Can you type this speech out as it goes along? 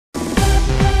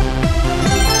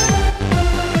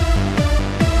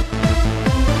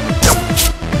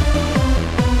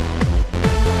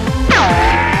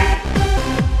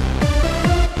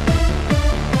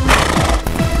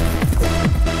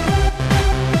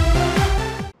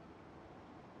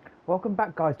Welcome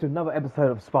back, guys, to another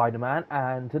episode of Spider-Man,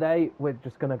 and today we're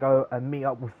just going to go and meet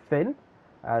up with Finn.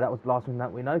 That was the last one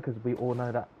that we know, because we all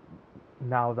know that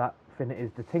now that Finn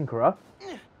is the Tinkerer,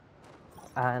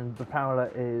 and the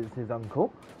Prowler is his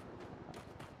uncle.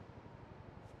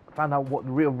 Found out what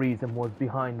the real reason was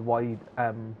behind why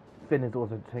Finn is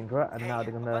also the Tinkerer, and now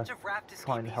they're going to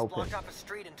try and help him.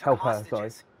 Help her,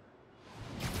 sorry.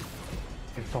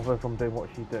 To stop her from doing what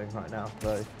she's doing right now,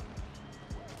 so...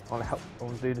 I want to help. I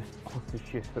want to do this hostage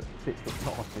shift, but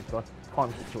not hostage, but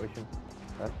time situation.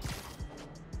 So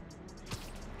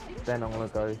then I'm gonna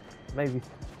go. Maybe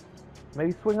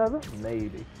swing over.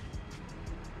 Maybe.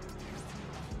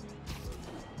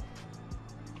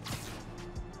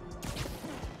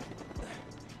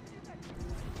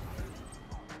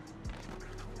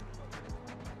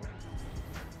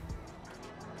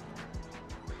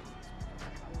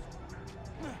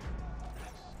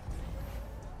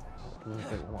 Doesn't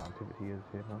say what activity is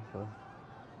here now, so.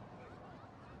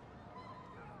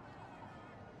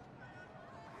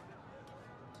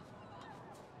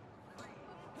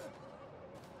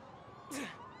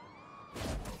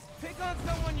 Pick on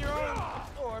someone your own,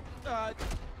 or,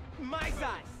 my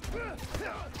size.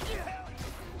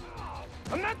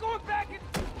 I'm not going back and...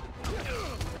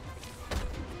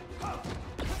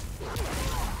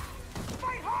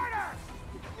 Fight harder!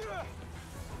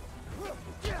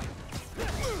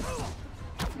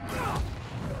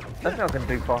 I don't think I can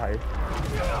do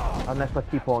 5. Unless I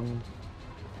keep on...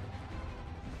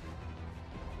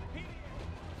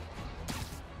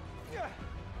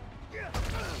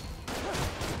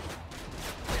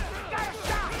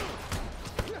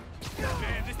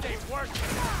 Man, this ain't working.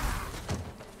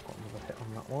 Got another hit on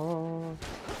that one.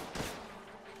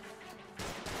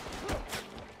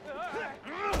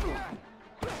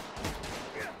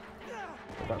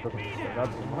 That doesn't hit that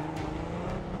too much.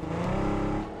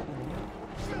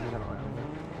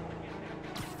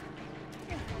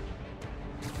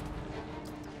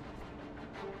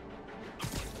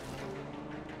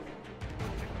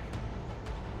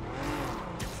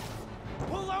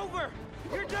 Pull over!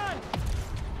 You're done!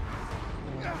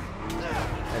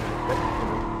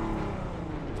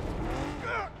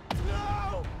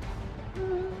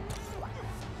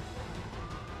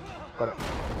 Got it.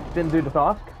 Didn't do the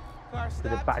task. Car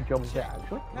Did a stopped? bad job there, Check.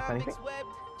 actually, if anything. Convicts webbed?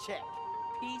 Check.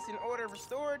 Peace and order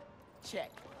restored?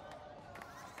 Check.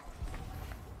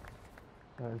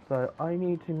 So I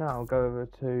need to now go over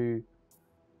to...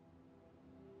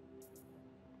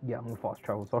 Yeah, I'm gonna fast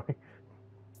travel, sorry.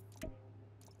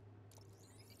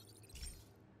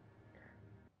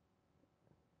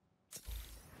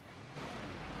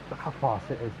 Look how fast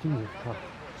it is, Jesus Christ.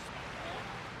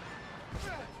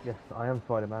 Yes, I am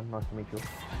Spider-Man, nice to meet you.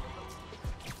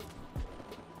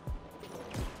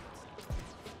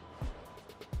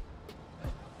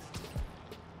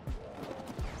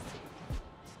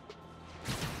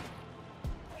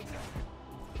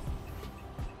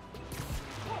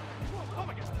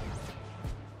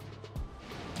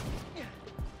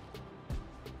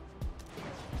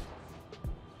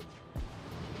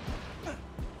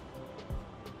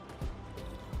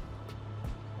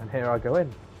 And here I go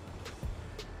in.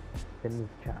 Finn's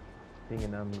chat, being in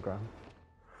the underground.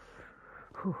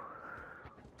 Whew.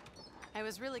 I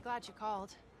was really glad you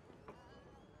called.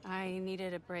 I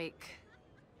needed a break.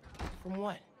 From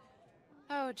what?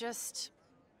 Oh, just...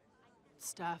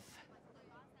 stuff.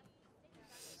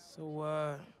 So,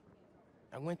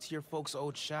 I went to your folks'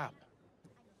 old shop.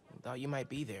 Thought you might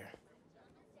be there.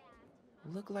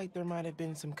 Looked like there might have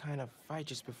been some kind of fight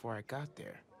just before I got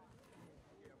there.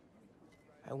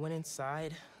 I went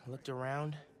inside, looked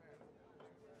around,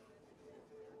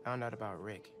 found out about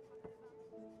Rick.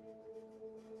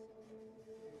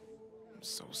 I'm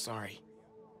so sorry.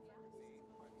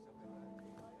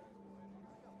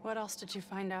 What else did you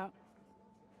find out?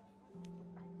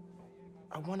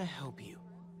 I want to help you.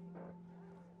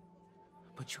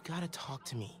 But you gotta talk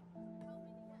to me.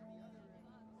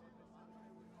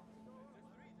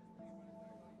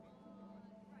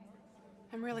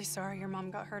 I'm really sorry your mom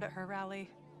got hurt at her rally.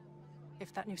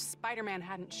 If that new Spider-Man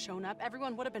hadn't shown up,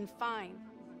 everyone would have been fine.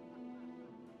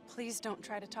 Please don't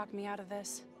try to talk me out of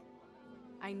this.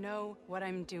 I know what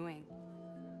I'm doing.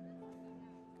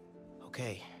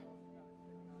 Okay.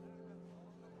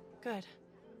 Good.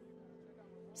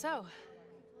 So,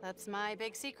 that's my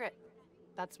big secret.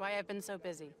 That's why I've been so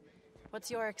busy. What's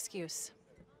your excuse?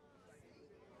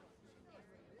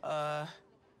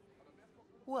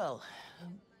 Well,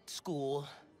 school,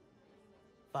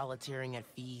 volunteering at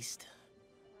Feast.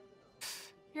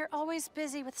 You're always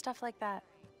busy with stuff like that.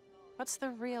 What's the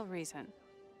real reason?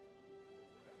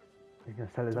 He's gonna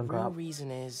sell his The uncle real out.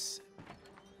 reason is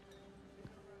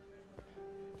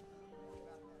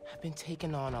I've been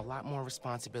taking on a lot more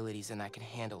responsibilities than I can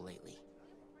handle lately.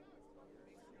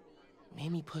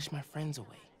 Made me push my friends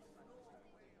away.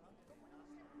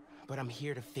 But I'm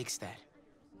here to fix that.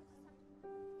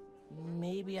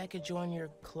 Maybe I could join your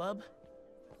club?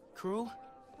 Crew?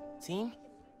 Team?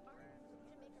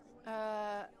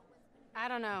 I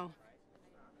don't know.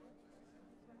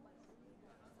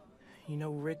 You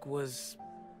know, Rick was...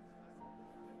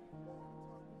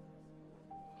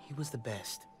 he was the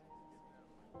best.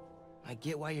 I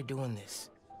get why you're doing this.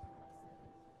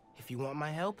 If you want my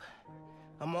help,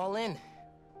 I'm all in.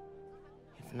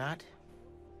 If not,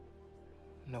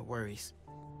 no worries.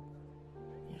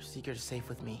 Your secret is safe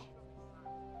with me.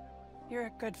 You're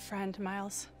a good friend,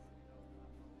 Miles.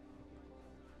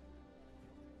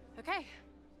 Okay,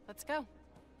 let's go.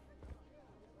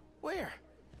 Where?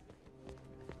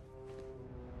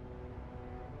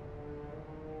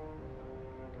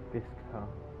 This car.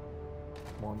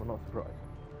 Well, I'm not surprised.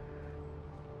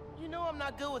 You know I'm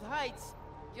not good with heights.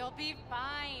 You'll be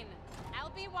fine.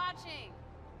 I'll be watching.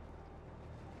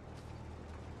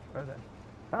 Right then.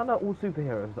 Found out all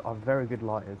superheroes are very good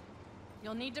liars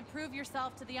You'll need to prove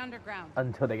yourself to the underground.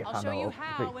 until they get I'll found show out. you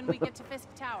obviously. how when we get to Fisk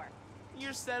Tower.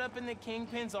 You're set up in the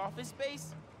Kingpin's office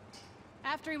space?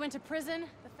 After he went to prison,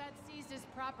 the Fed seized his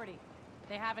property.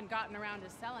 They haven't gotten around to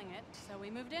selling it, so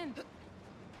we moved in.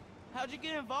 How'd you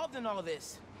get involved in all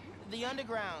this? The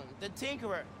underground, the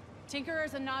Tinkerer.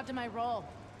 Tinkerer's a nod to my role.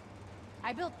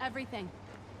 I built everything.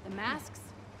 The masks,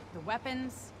 the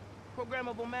weapons.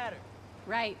 Programmable matter.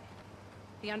 Right.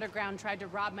 The underground tried to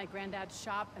rob my granddad's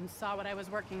shop and saw what I was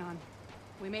working on.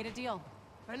 We made a deal.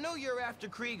 I know you're after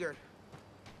Krieger,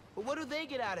 but what do they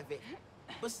get out of it?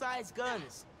 Besides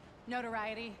guns?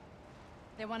 Notoriety.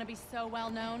 They want to be so well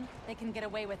known, they can get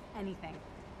away with anything.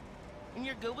 And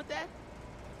you're good with that?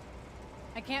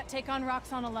 I can't take on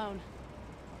Roxxon alone.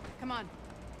 Come on.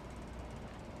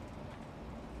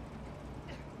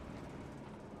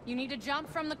 You need to jump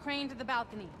from the crane to the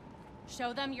balcony.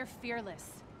 Show them you're fearless.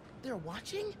 They're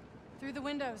watching? Through the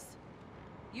windows.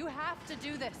 You have to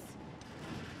do this.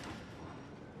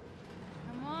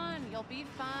 Come on, you'll be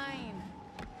fine.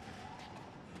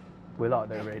 We're like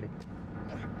there, really.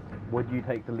 Would you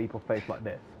take the leap of faith like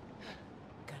this?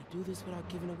 Gotta do this without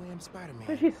giving away I'm Spider-Man.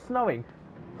 Especially snowing.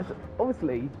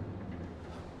 Obviously,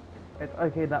 it's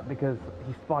okay that because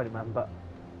he's Spider-Man, but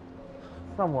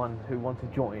someone who wants to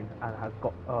join and has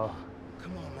got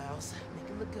Come on, Miles. Make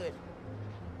it look good.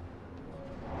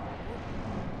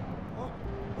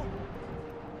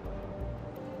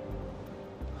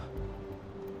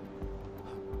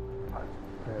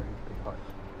 very big height.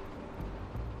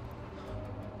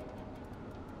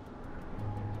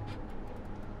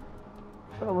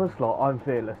 Almost like I'm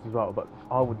fearless as well, but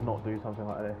I would not do something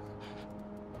like this.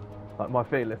 Like my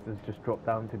fearless has just dropped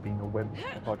down to being a wimp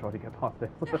if I try to get past this.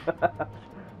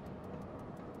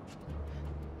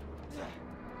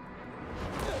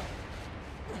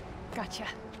 Gotcha.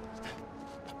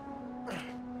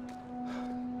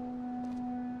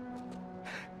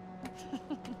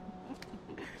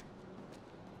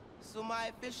 So am I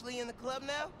officially in the club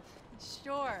now?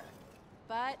 Sure,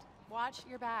 but watch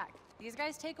your back. These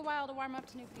guys take a while to warm up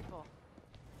to new people.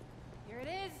 Here it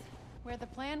is, where the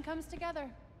plan comes together.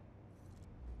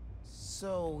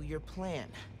 So, your plan.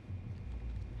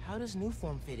 How does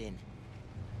Newform fit in?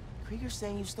 Krieger's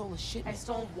saying you stole a I shipment.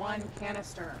 stole one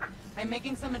canister. I'm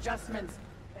making some adjustments.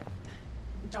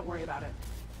 Don't worry about it.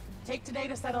 Take today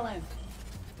to settle in.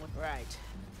 Right.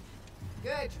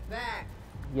 Good, you're back.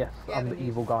 Yes, I'm the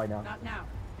evil guy now. Not now.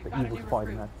 We've The got a evil new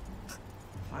Spider-Man.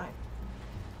 Fine.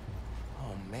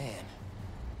 Oh, man.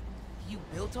 You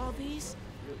built all these?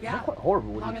 Yeah. They're quite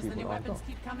horrible As with long these as the people new that I've weapons got.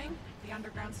 keep coming, the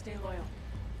underground stay loyal.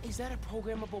 Is that a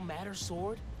programmable matter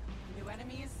sword? New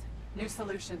enemies, new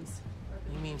solutions.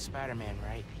 You mean Spider-Man,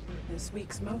 right? This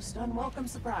week's most unwelcome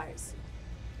surprise.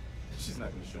 She's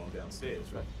not gonna show him downstairs,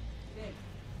 right? Nick,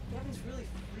 Kevin's really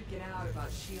freaking out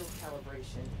about shield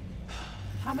calibration.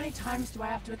 How many times do I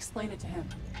have to explain it to him?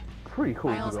 Pretty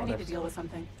cool, to Miles, be I need to honest. deal with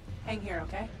something. Hang here,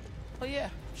 okay? Oh, yeah,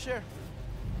 sure.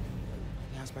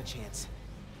 Now's my chance.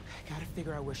 Gotta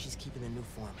figure out where she's keeping the new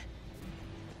form.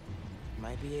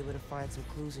 Might be able to find some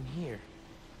clues in here.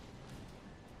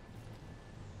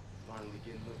 Finally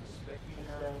getting the respect.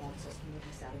 Another access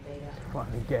communities out of beta.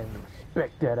 Finally getting the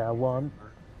respect that I want.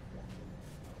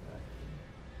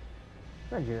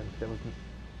 Imagine if there wasn't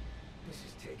This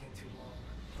is taking too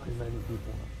long. too many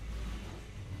people.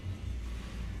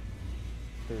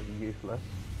 It's useless.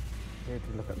 Here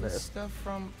to look at This this. stuff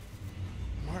from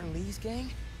Martin Lee's gang?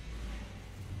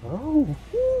 Oh!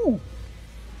 Ooh.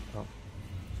 Oh.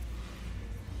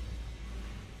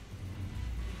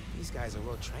 These guys guys are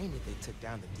well trained if they took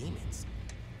down the demons.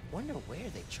 Wonder where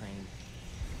they trained.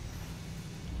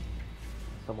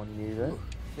 Someone knew that. Ooh,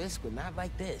 Fisk would not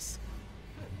like this.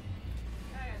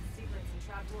 I have secrets and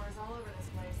trapdoors all over this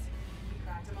place. We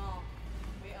cracked them all.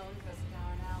 We own Fisk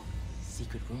Tower now.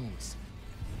 Secret rooms.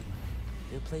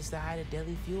 Good place to hide a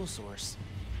deadly fuel source.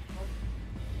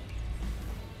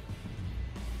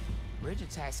 Bridge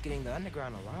attack's getting the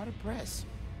underground a lot of press.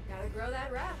 Gotta grow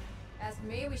that rap. Ask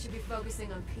me, we should be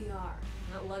focusing on PR,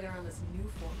 not lugging around this new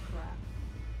form crap.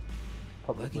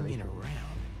 Public Lugging it relations.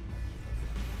 around.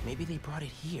 Maybe they brought it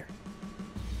here.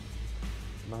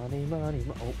 Money, money,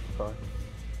 oh, sorry.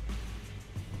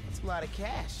 That's a lot of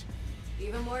cash.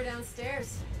 Even more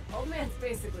downstairs. Old man's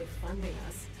basically funding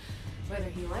us, whether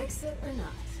he likes it or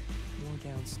not. More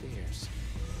downstairs.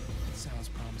 That sounds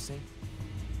promising.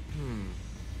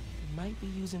 They might be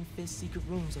using Fisk's secret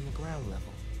rooms on the ground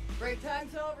level. Break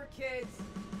time's over, kids.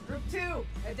 Group 2,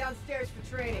 head downstairs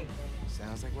for training.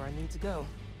 Sounds like where I need to go.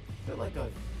 I feel like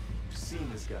I've seen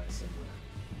this guy somewhere.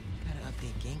 Gotta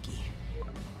update Genki.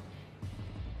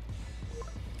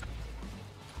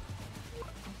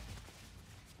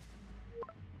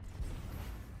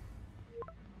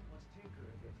 What's Tinker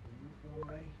against the new form,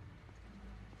 Ray?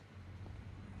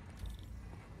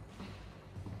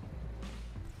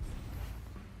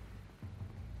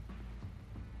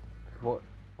 What?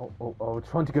 Oh, I was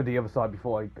trying to go to the other side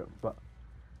before I go, but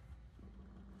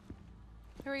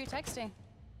Who are you texting?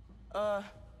 My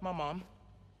mom.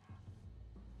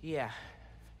 Yeah,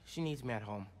 she needs me at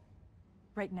home.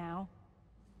 Right now?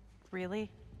 Really?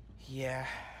 Yeah,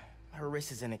 her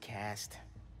wrist is in a cast.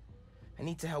 I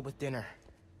need to help with dinner.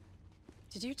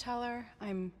 Did you tell her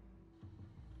I'm...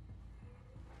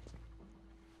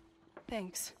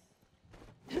 Thanks.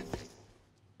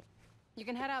 You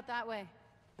can head out that way.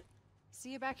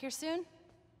 See you back here soon?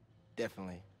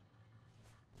 Definitely.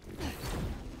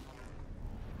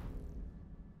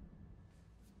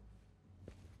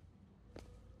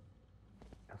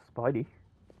 Spidey.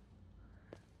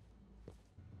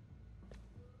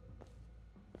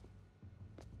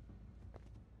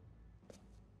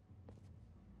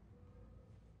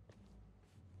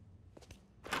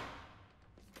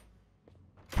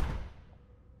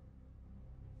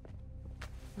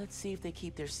 Let's see if they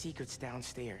keep their secrets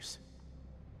downstairs.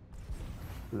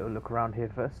 A little look around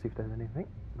here first, see if there's anything.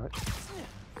 No.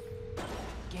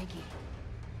 Genki,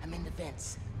 I'm in the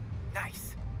vents.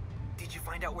 Nice. Did you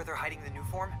find out where they're hiding the new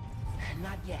form?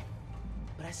 Not yet,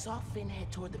 but I saw Finn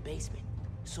head toward the basement,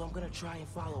 so I'm gonna try and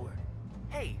follow her.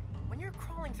 Hey, when you're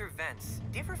crawling through vents,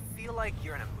 do you ever feel like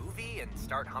you're in a movie and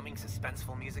start humming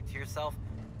suspenseful music to yourself?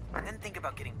 And then think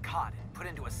about getting caught and put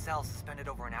into a cell suspended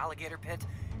over an alligator pit,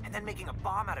 and then making a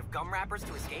bomb out of gum wrappers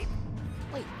to escape?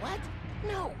 Wait, what?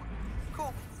 No!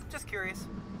 Cool. Just curious.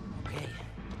 Okay,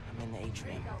 I'm in the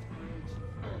A-train.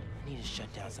 I need to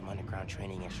shut down some underground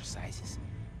training exercises.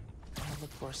 I'll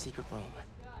look for a secret room.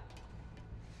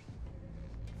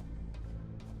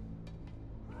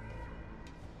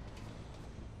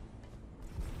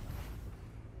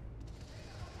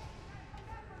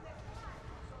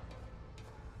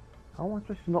 How am I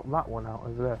supposed to knock that one out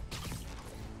over there?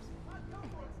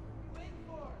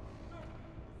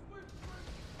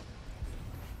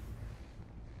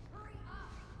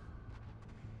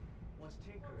 What's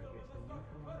Tinker against the new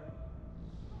form, Ray?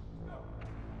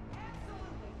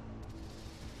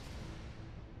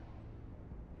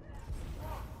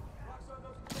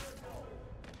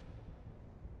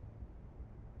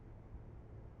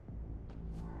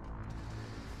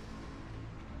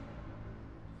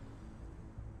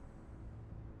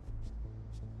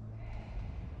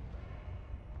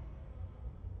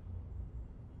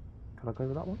 Can I go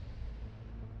to that one?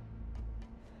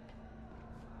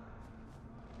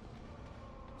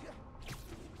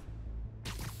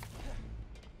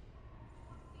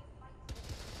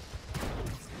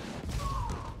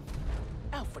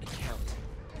 Out for the count.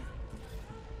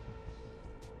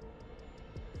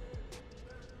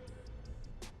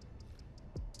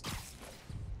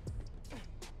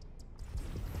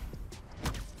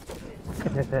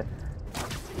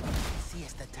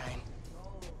 Siesta time.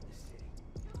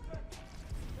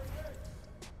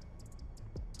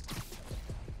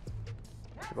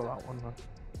 I got that one, man.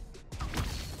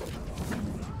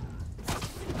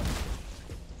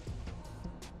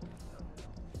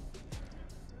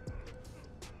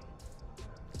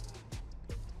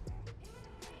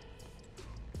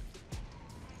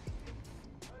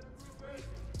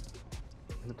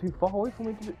 Is it too far away for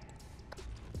me to do?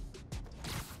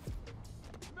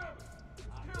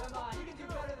 Come on, you can do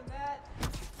better than that.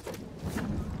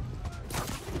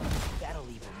 That'll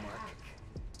leave a mark.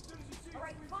 All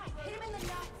right, fine. Hit him in the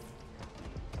nuts.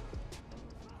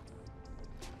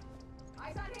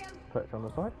 perch on the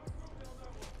side.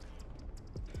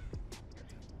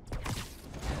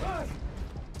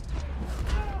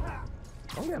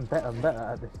 I'm getting better and better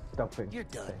at this stealthing. You're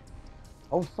done. thing.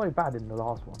 I was so bad in the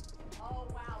last one. Oh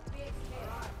wow, big hit.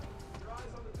 Your eyes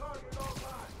on the target at all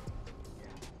times.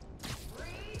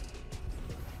 Freeze.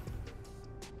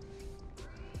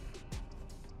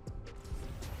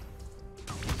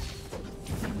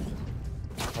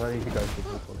 I don't need to go too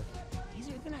far for this.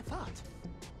 Easier than I thought.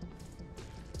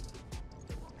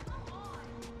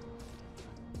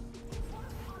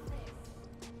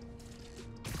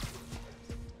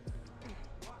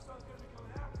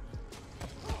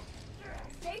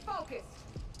 Stay focused.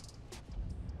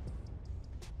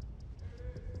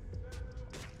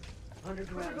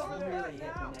 Underground will really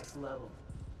hit the next level.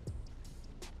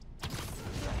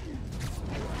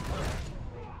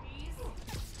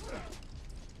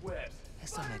 Webs.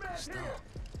 Eso me gustó.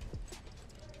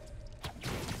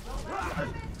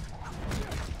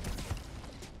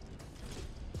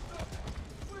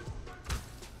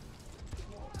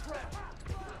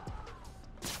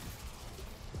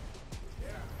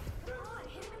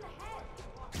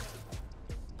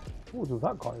 What was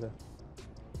that guy there?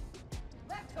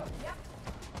 Left hook, yep.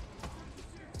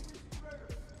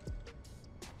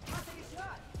 I'll take a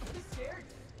shot. You scared?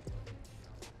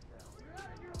 You're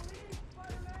out of your league,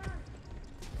 Spider-Man.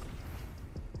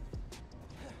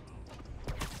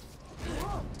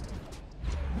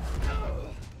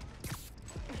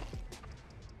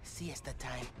 Siesta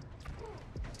time.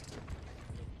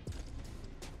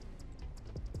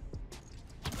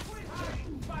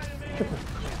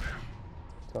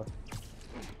 So,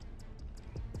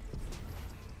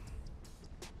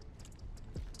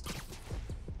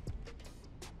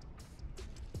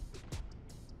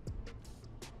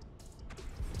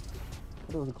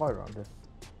 there was a guy around here.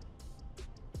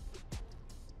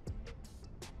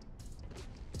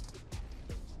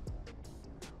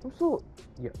 I'm sort.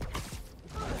 Yeah.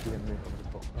 Actually, gonna move on the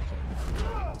spot. Okay.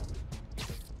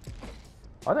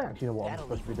 I don't actually know what I'm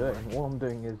That'll supposed to be doing. All I'm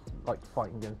doing is like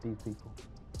fighting against these people.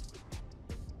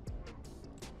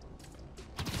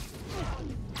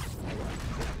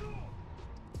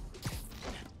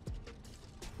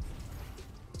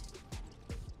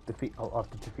 Defeat. I'll have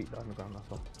to defeat the underground.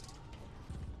 That's all.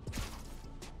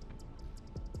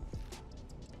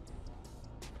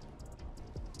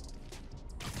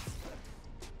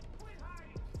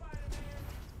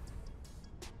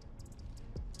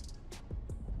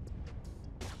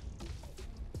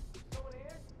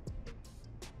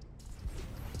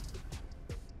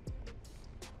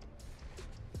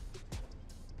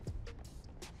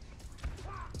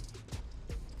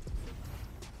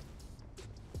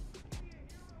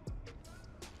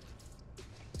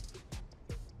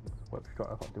 Web strike.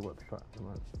 I can't do web strike at the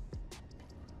moment.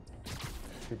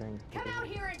 Too dangerous. Come out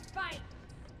here and fight.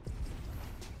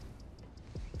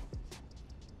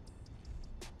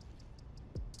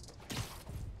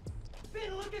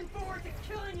 Been looking forward to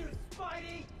killing you,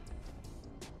 Spidey!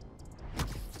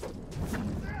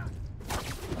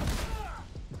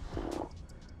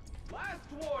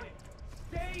 Last warning.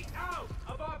 Stay out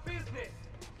of our business.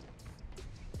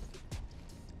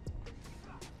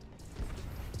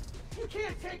 You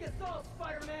can't take us all,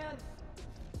 Spider-Man!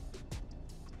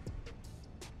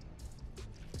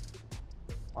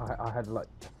 I had like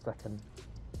a second.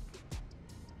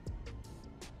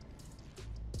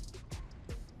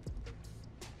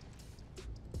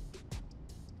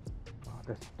 Oh,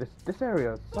 this area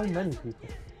has so many people.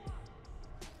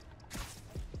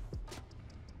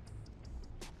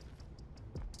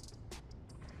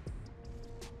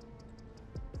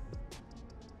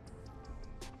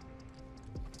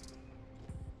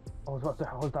 I was about to say,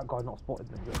 how has that guy not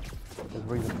spotted me? There's a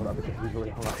reason for that, because he's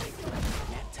already hung up.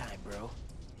 Nap time, bro.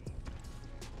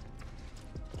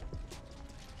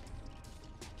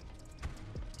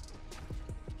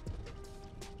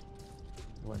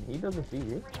 When he doesn't see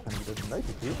you, and he doesn't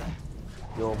notice you,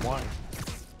 you're mine.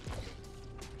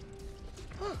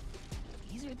 Huh.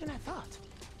 Easier than I thought.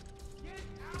 Get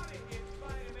out of here,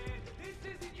 Spider-Man. This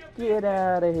isn't your Get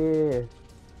out of here!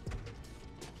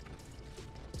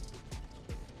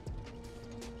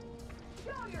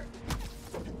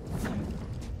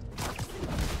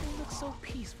 You look so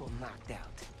peaceful, knocked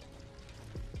out.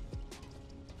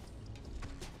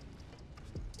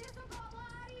 This will go a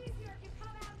lot easier if you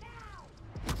come out now.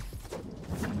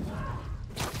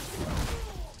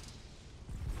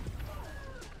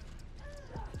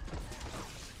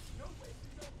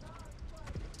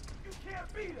 You can't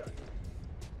beat us.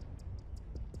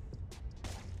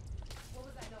 What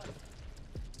was that noise?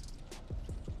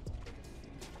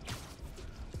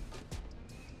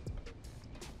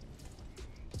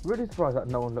 Really surprised that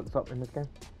no one looks up in this game.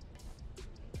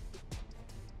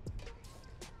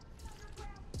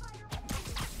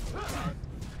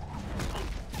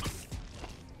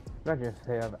 Imagine if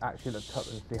they have actually looked up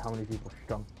and see how many people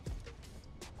strung.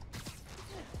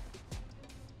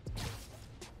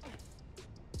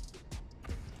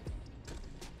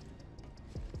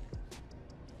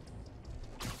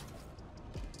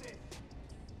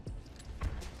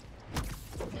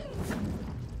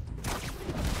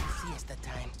 Siesta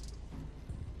time.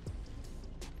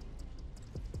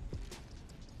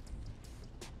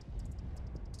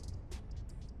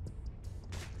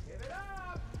 Give it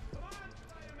up! Come on,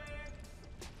 Spider-Man!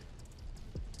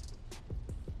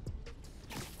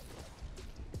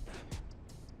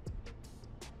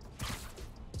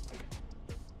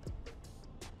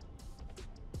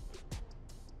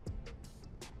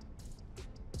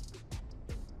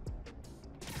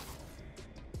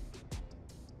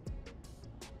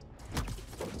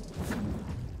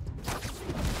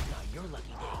 Now your lucky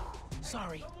day.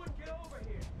 Sorry. Someone get over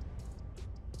here!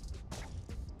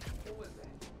 What was that?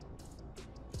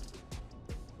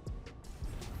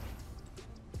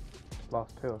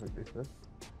 Last two, I think this is.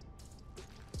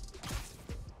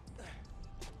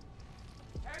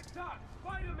 Heads up!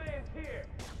 Spider-Man's here!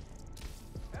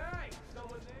 Hey!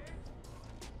 Someone there?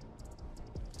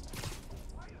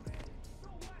 Spider-Man! Go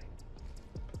away!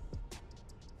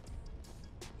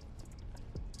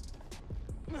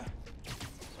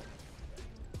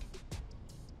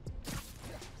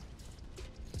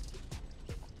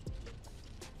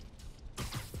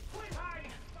 Quit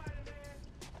hiding, Spider-Man!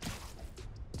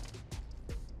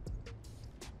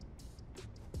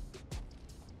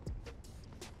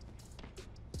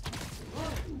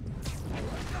 Right,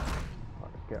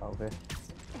 let's get out of here.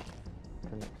 To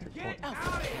the next checkpoint. Get out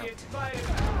of here,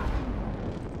 Spider-Man!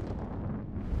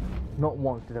 Not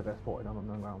once did I get spotted on the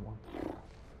ground one.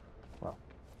 Well,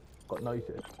 got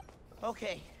noticed.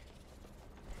 Okay.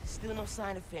 Still no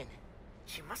sign of Finn.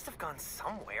 She must have gone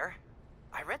somewhere.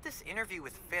 I read this interview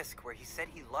with Fisk where he said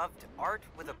he loved art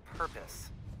with a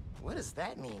purpose. What does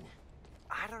that mean?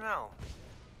 I don't know.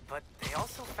 But they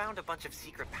also found a bunch of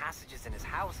secret passages in his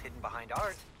house hidden behind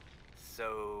art.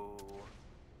 So...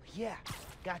 Yeah,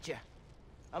 gotcha.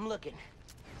 I'm looking.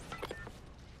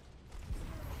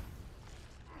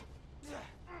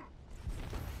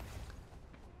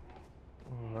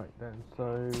 Alright then,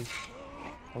 so...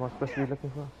 Am I supposed to be looking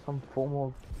for some form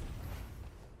of...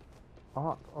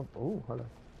 art? Oh, hello.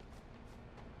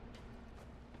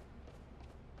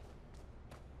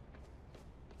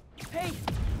 Hey!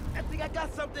 I think I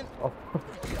got something! Oh.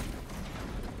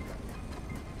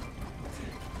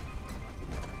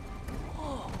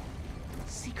 Oh,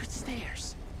 secret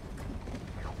stairs.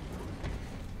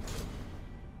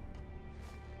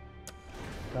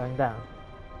 Going down.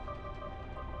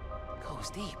 Goes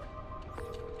deep.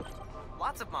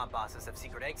 Lots of mob bosses have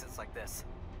secret exits like this.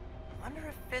 Wonder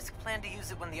if Fisk planned to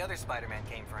use it when the other Spider-Man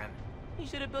came for him. He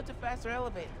should have built a faster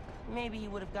elevator. Maybe he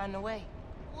would have gotten away.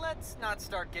 Let's not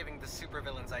start giving the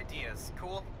supervillains ideas,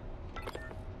 cool?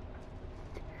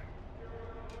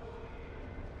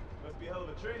 Must be a hell of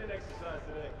a training exercise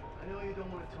today. I know you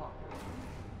don't want to talk,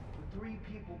 but 3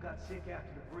 people got sick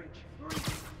after the bridge. 3!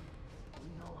 We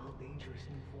know how dangerous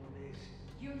new form is.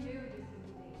 You knew this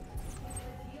was dangerous. It's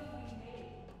a deal we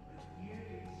made. You're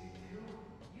getting sick too?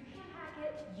 You can hack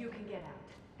it, you can get out.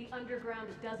 The underground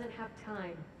doesn't have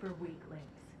time for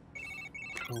weaklings.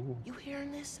 Ooh. You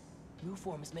hearing this? New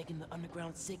form is making the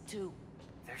underground sick too.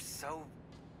 They're so...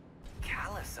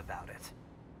 callous about it.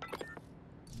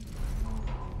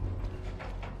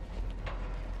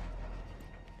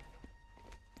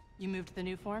 You moved the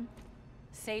new form?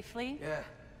 Safely? Yeah,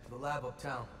 the lab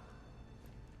uptown.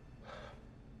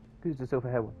 Who's the silver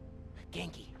hair one?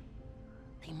 Genki.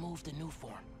 They moved the new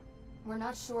form. We're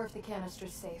not sure if the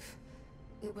canister's safe.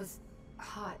 It was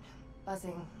hot,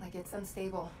 buzzing, like it's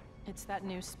unstable. It's that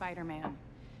new Spider-Man.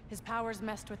 His powers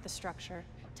messed with the structure.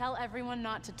 Tell everyone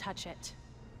not to touch it.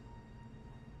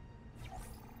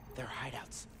 They're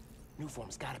hideouts. New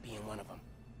form's gotta be in one of them.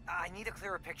 I need a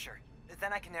clearer picture.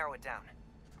 Then I can narrow it down.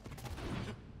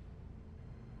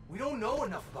 We don't know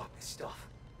enough about this stuff.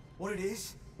 What it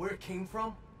is, where it came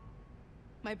from.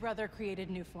 My brother created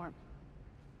new form.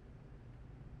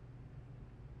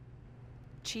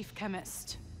 Chief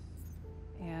chemist.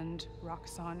 And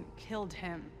Roxxon killed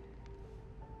him.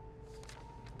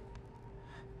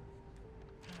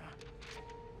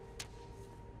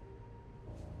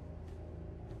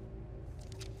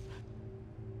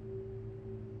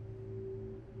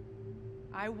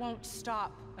 I won't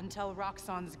stop until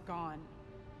Roxxon's gone.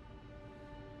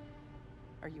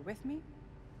 Are you with me?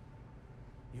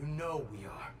 You know we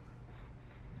are.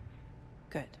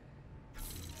 Good.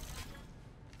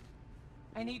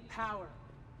 I need power.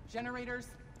 Generators,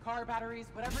 car batteries,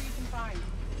 whatever you can find.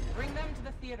 Bring them to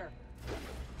the theater.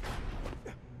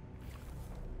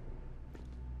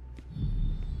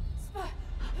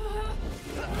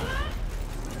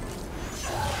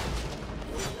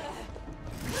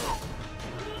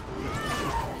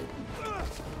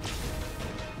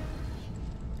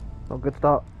 Not a good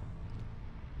start.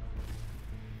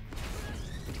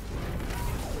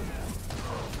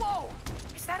 Whoa!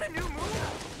 Is that a new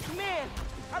move? Man,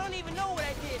 I don't even know what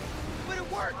I did, but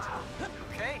it worked.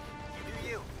 Okay, you do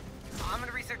you. I'm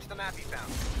gonna research the map you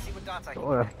found. See what dots I can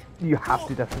Oh, connect. you have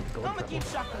to definitely go I'm with gonna that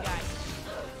keep one. shocking guys.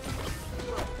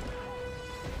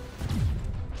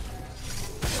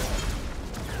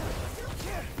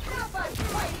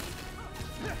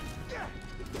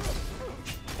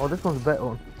 Oh, this one's a better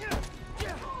one.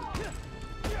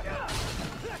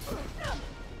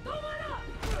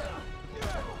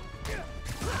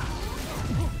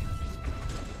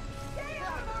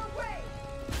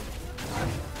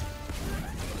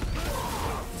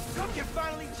 I can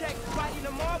finally check fighting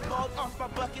a mob ball off my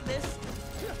bucket list.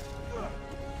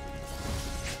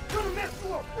 Gonna mess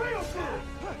you up real good!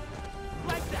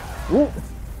 Like that. Ooh.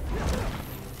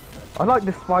 I like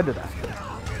this spider dash.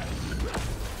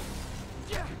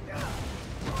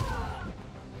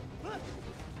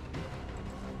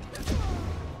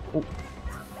 Oh.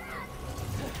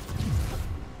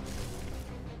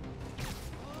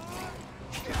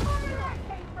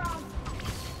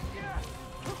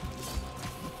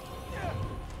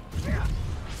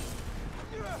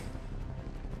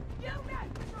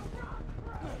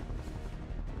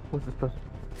 What's this person?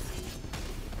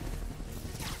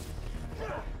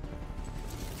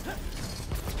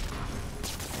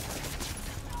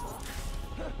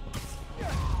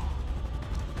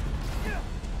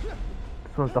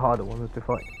 This one's the harder one to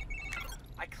fight.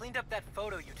 I cleaned up that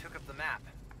photo you took of the map.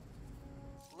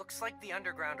 Looks like the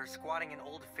underground are squatting in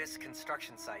old Fisk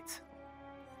construction sites.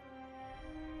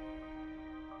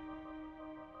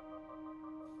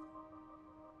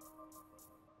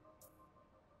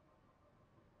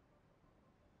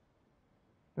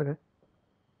 Okay.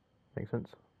 Makes sense.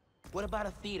 What about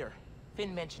a theater?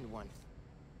 Finn mentioned one.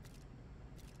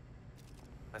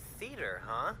 A theater,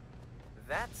 huh?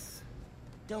 That's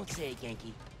Don't say it,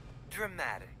 Genki.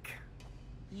 dramatic.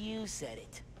 You said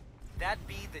it. That'd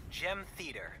be the Gem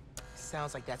Theater.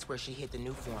 Sounds like that's where she hit the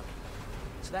new form.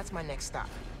 So that's my next stop.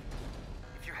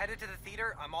 If you're headed to the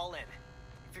theater, I'm all in.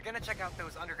 If you're gonna check out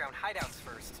those underground hideouts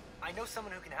first, I know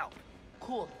someone who can help.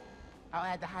 Cool. I'll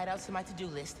add the hideouts to my to-do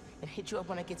list and hit you up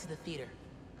when I get to the theater.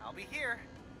 I'll be here,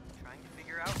 trying to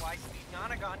figure out why Speed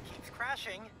Nonagon keeps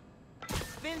crashing.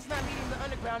 Finn's not leaving the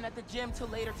underground at the gym till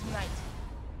later tonight.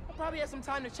 I'll probably have some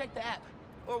time to check the app,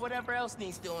 or whatever else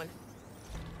needs doing.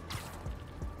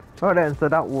 Alright then, so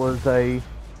that was a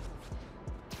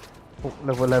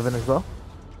level 11 as well.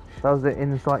 That was the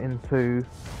insight into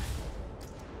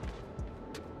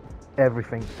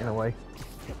everything in a way.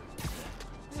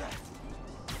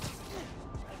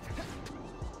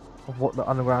 Of what the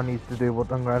underground needs to do, what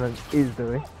the underground is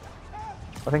doing.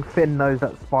 I think Finn knows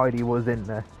that Spidey was in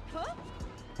there.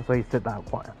 That's why he said that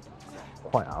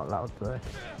quite out loud, so.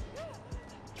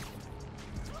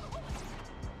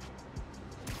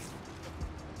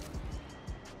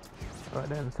 Alright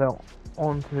then, so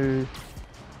on to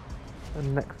the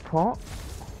next part.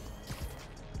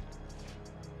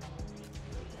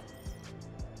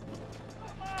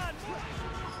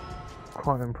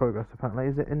 Crime in progress apparently.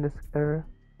 Is it in this area?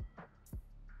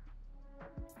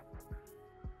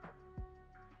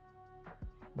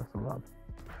 That's a lab.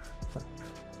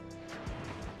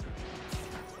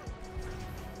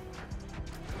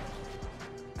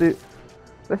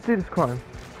 Let's do this crime.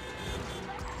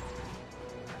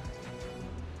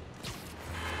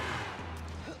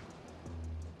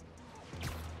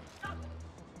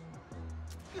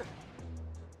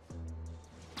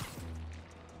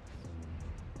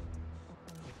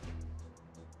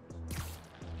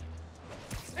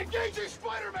 Engaging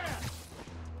Spider-Man!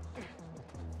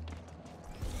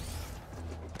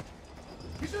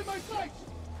 He's in my sights!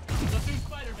 Let's do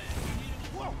Spider-Man.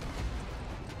 Whoa!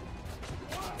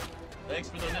 Thanks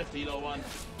for the lift, Hilo 1.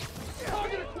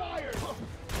 Target acquired!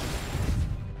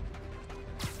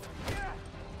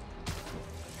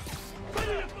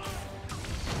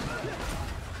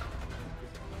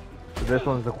 So this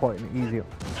one's quite an easy one.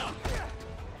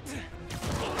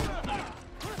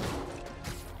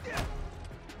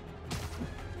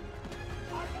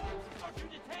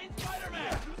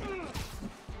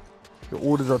 Your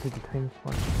orders are to detain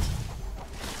Spider.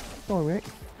 Sorry, mate.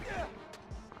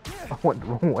 went the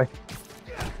wrong way.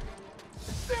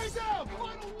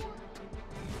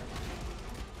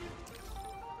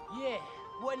 Yeah,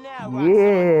 what now,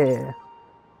 Yeah.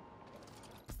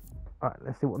 Alright,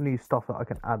 let's see what new stuff that I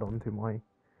can add on to my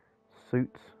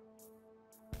suits.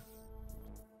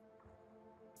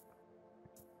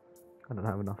 I don't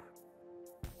have enough.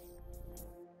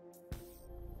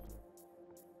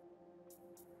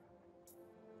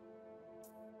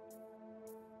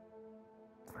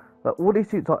 But all these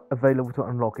suits are available to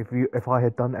unlock if I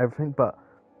had done everything, but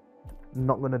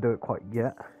not gonna do it quite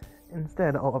yet.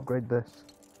 Instead, I'll upgrade this.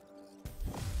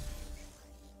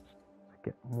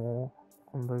 Get more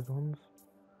on those ones.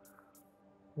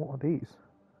 What are these?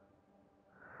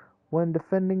 When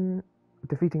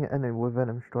defeating an enemy with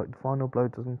venom strike, the final blow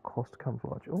doesn't cost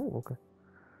camouflage. Oh, okay.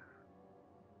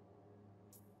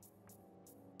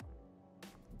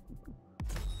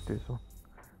 Do this one.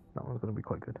 That one's gonna be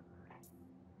quite good.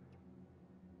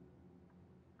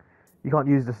 You can't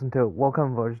use this until, while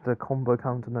camouflage, the combo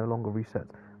counter no longer resets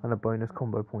and a bonus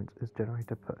combo points is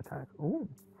generated per attack. Ooh.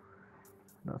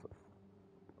 That's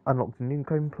unlocked in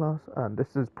Income Plus, and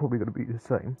this is probably going to be the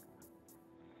same.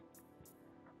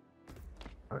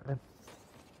 Alright then.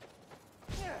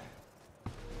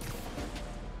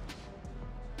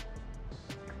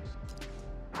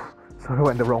 Sorry, I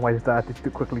went the wrong way to that, just to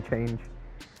quickly change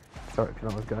direction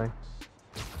I was going.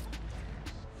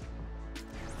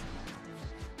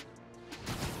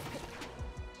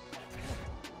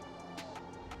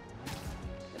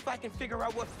 If I can figure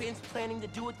out what Finn's planning to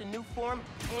do with the new form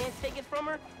and take it from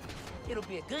her, it'll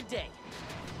be a good day.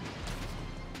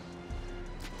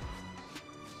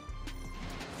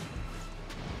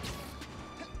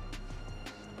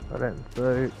 Alright,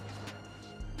 so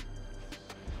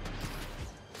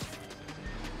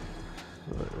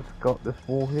it's got this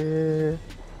wall here.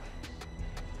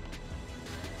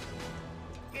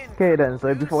 Okay then,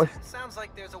 so before I sounds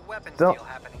like there's a weapons stop deal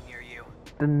happening near you.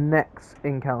 the next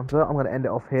encounter, I'm going to end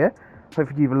it off here.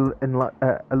 Hopefully you've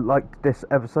liked this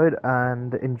episode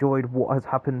and enjoyed what has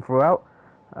happened throughout.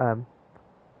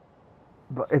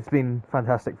 But it's been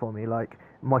fantastic for me. Like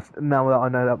now that I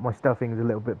know that my stealthing is a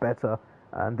little bit better,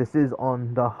 and this is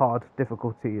on the hard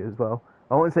difficulty as well.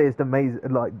 I won't say it's the amazing,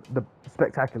 like the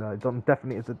spectacular. It's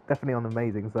definitely on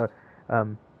amazing. So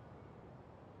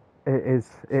it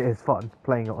is fun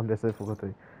playing it on this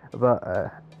difficulty.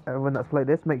 But everyone that's played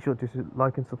this, make sure to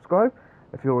like and subscribe.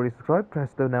 If you're already subscribed,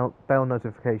 press the bell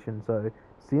notification. So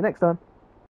see you next time.